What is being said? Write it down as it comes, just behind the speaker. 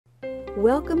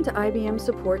Welcome to IBM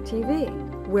Support TV,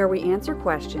 where we answer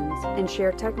questions and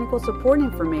share technical support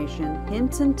information,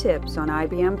 hints, and tips on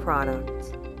IBM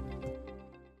products.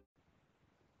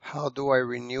 How do I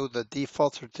renew the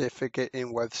default certificate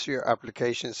in WebSphere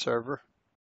Application Server?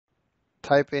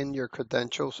 Type in your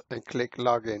credentials and click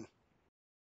Login.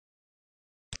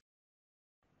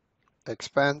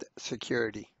 Expand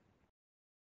Security.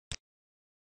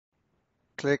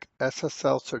 Click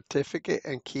SSL Certificate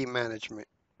and Key Management.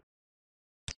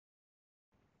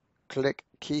 Click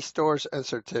Key Stores and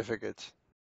Certificates.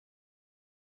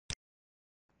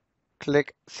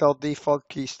 Click Sell Default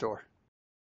Key Store.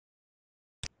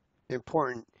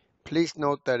 Important: please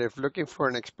note that if looking for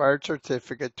an expired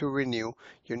certificate to renew,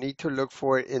 you need to look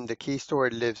for it in the key store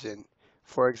it lives in.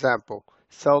 For example,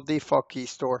 Sell Default Key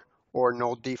Store or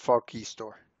No Default Key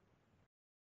Store.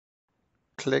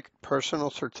 Click Personal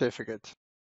Certificates.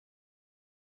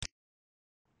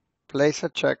 Place a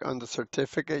check on the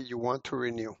certificate you want to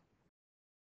renew.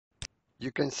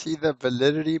 You can see the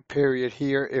validity period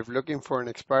here if looking for an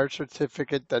expired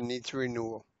certificate that needs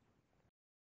renewal.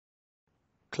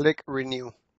 Click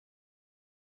Renew.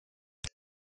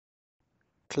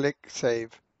 Click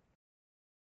Save.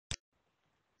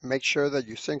 Make sure that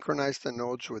you synchronize the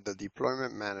nodes with the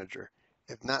Deployment Manager.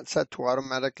 If not set to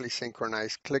automatically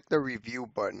synchronize, click the Review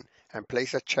button and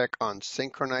place a check on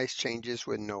Synchronize Changes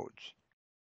with Nodes.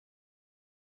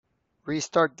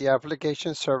 Restart the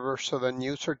application server so the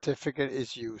new certificate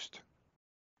is used.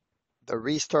 The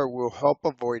restart will help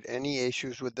avoid any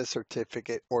issues with the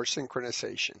certificate or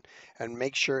synchronization and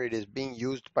make sure it is being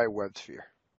used by WebSphere.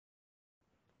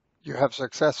 You have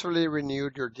successfully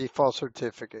renewed your default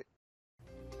certificate.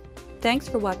 Thanks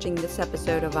for watching this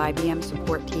episode of IBM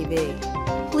Support TV.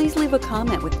 Please leave a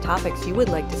comment with topics you would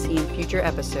like to see in future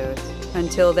episodes.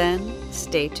 Until then,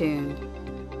 stay tuned.